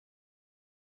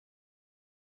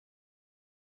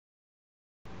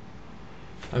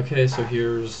Okay, so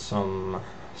here's some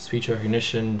speech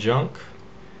recognition junk.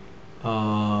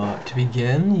 To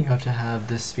begin, you have to have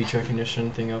this speech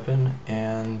recognition thing open,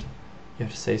 and you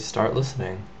have to say start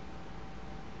listening.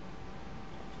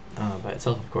 By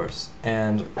itself, of course.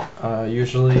 And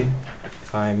usually,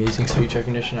 if I'm using speech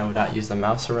recognition, I would not use the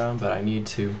mouse around, but I need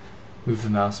to move the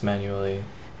mouse manually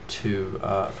to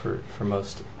for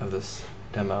most of this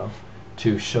demo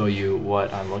to show you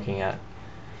what I'm looking at.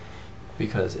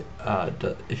 Because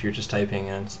if you're just typing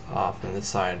and it's off on this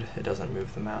side, it doesn't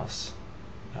move the mouse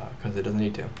because it doesn't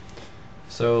need to.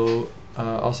 So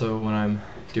also when I'm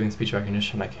doing speech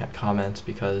recognition, I can't comment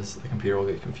because the computer will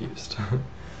get confused.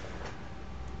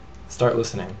 Start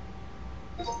listening.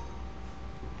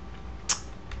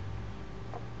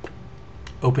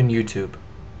 Open YouTube.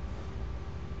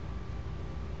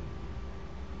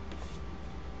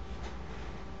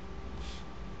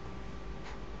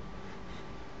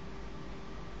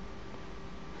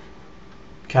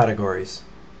 Categories.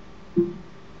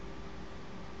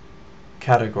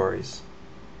 Categories.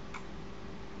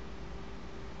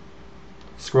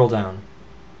 Scroll down.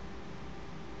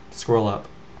 Scroll up.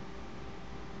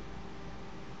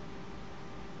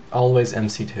 Always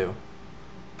MC2.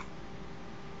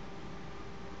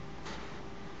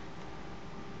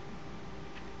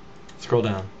 Scroll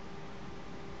down.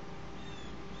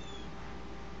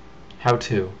 How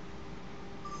to.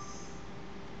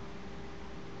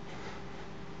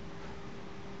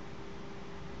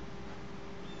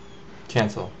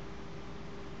 Cancel.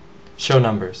 Show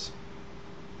numbers.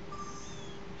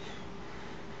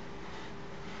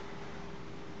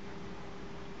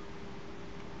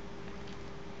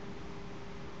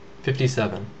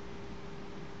 $57.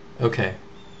 Okay.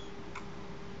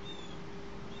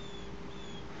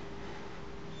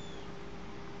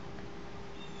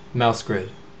 Mouse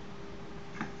grid.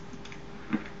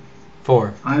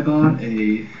 4. I bought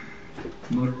a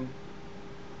Motorola.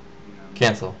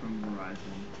 Cancel. From Verizon.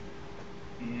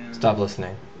 And Stop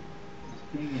listening.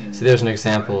 the thing is, See, there's an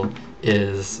example,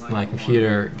 is my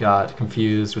computer got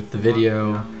confused with the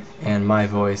video and my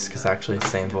voice, because actually it's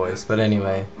the same voice. But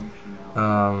anyway,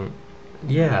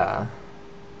 yeah.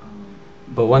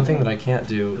 But one thing that I can't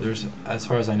do, as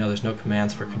far as I know, there's no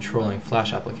commands for controlling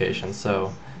Flash applications,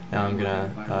 so now I'm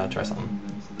gonna try something.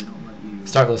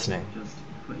 Start listening.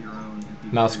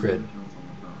 Mouse grid.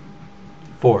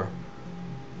 4.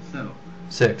 So,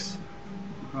 6.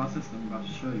 the process that I'm about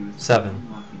to show you is 7.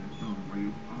 unlocking your phone, where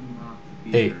you unlock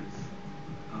the 8. features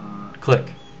Click.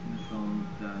 in the phone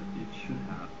that it should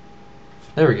have.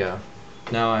 There we go.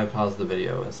 Now I pause the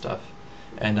video and stuff,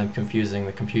 and I'm confusing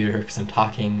the computer because I'm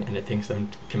talking and it thinks I'm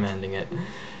commanding it.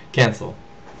 Cancel.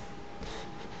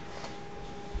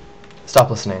 Stop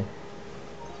listening.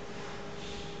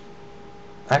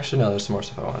 Actually, no, there's some more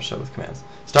stuff I want to show with commands.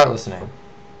 Start listening.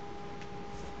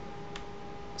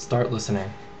 Start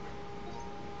listening.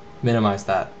 Minimize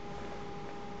that.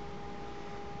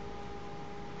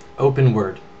 Open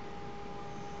Word.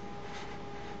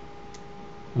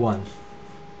 1.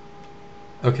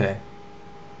 Okay.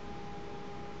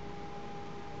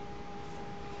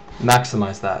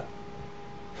 Maximize that.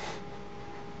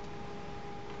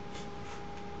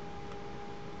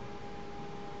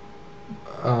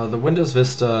 The Windows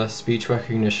Vista speech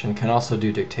recognition can also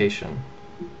do dictation.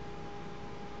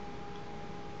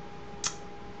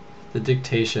 The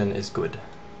dictation is good.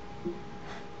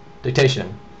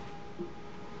 Dictation.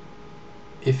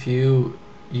 If you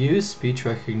use speech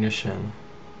recognition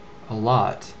a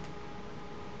lot,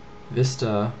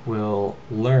 Vista will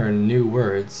learn new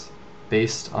words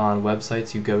based on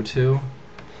websites you go to,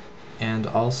 and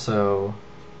also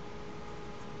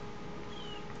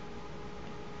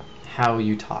how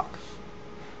you talk.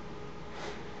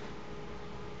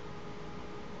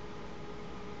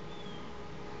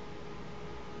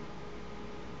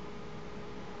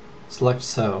 Select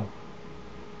so.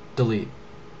 Delete.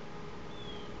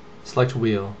 Select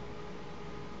wheel.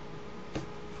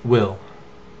 Will.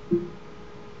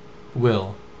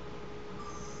 Will.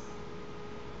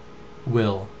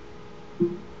 Will.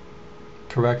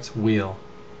 Correct wheel.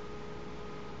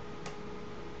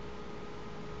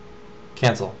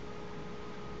 Cancel.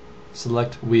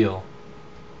 Select wheel.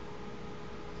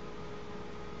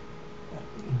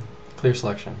 Clear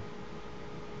selection.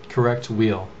 Correct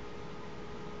wheel.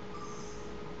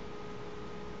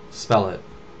 Spell it.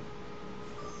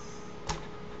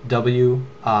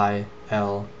 W-I-L-L.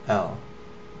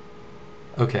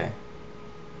 Okay.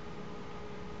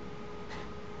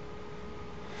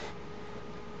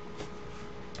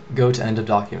 Go to end of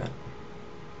document.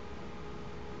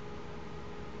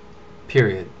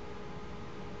 Period.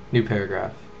 New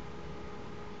paragraph.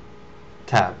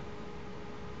 Tab.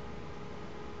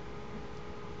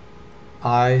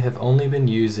 I have only been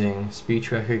using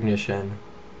speech recognition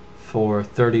for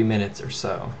 30 minutes or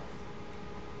so,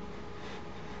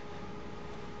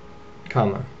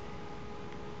 comma.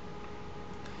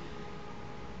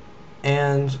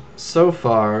 And so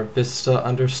far, Vista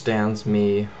understands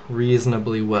me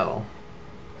reasonably well.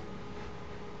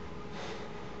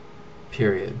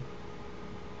 Period.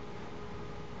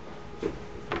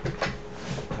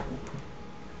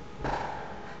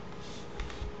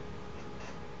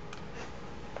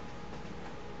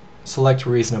 Select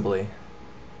reasonably.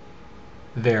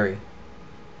 Very.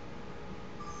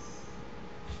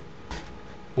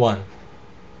 1.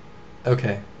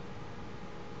 Okay.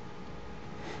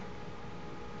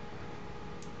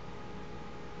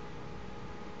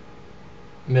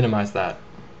 Minimize that.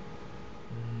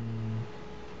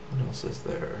 What else is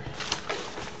there?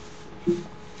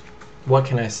 What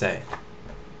can I say?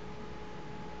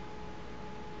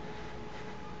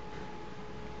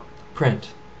 Print.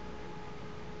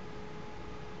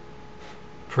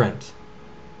 Print.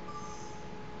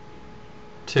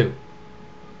 2.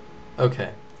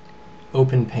 Okay.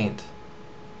 Open paint.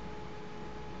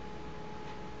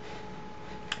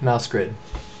 Mouse grid.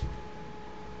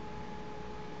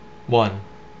 1.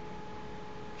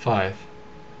 5.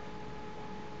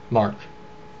 Mark.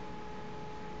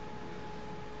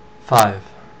 5.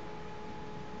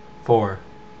 4.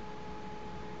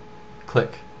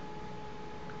 Click.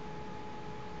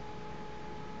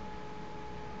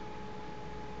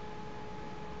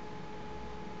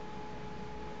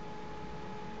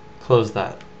 Close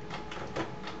that.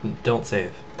 Don't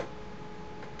save.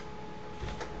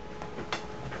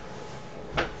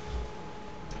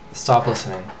 Stop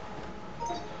listening.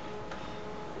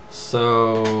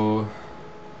 So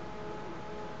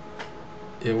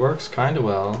it works kind of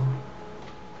well.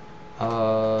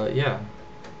 Yeah,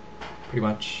 pretty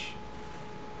much.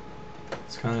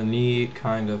 It's kind of neat,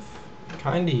 kind of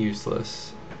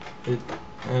useless.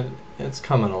 It's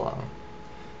coming along.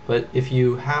 But if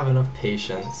you have enough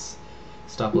patience,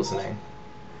 stop listening,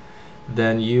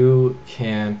 then you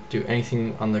can do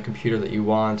anything on the computer that you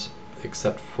want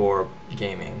except for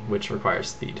gaming, which requires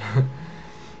speed.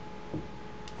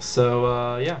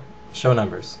 So, yeah, show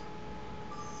numbers.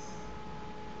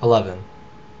 11.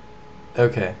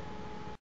 Okay.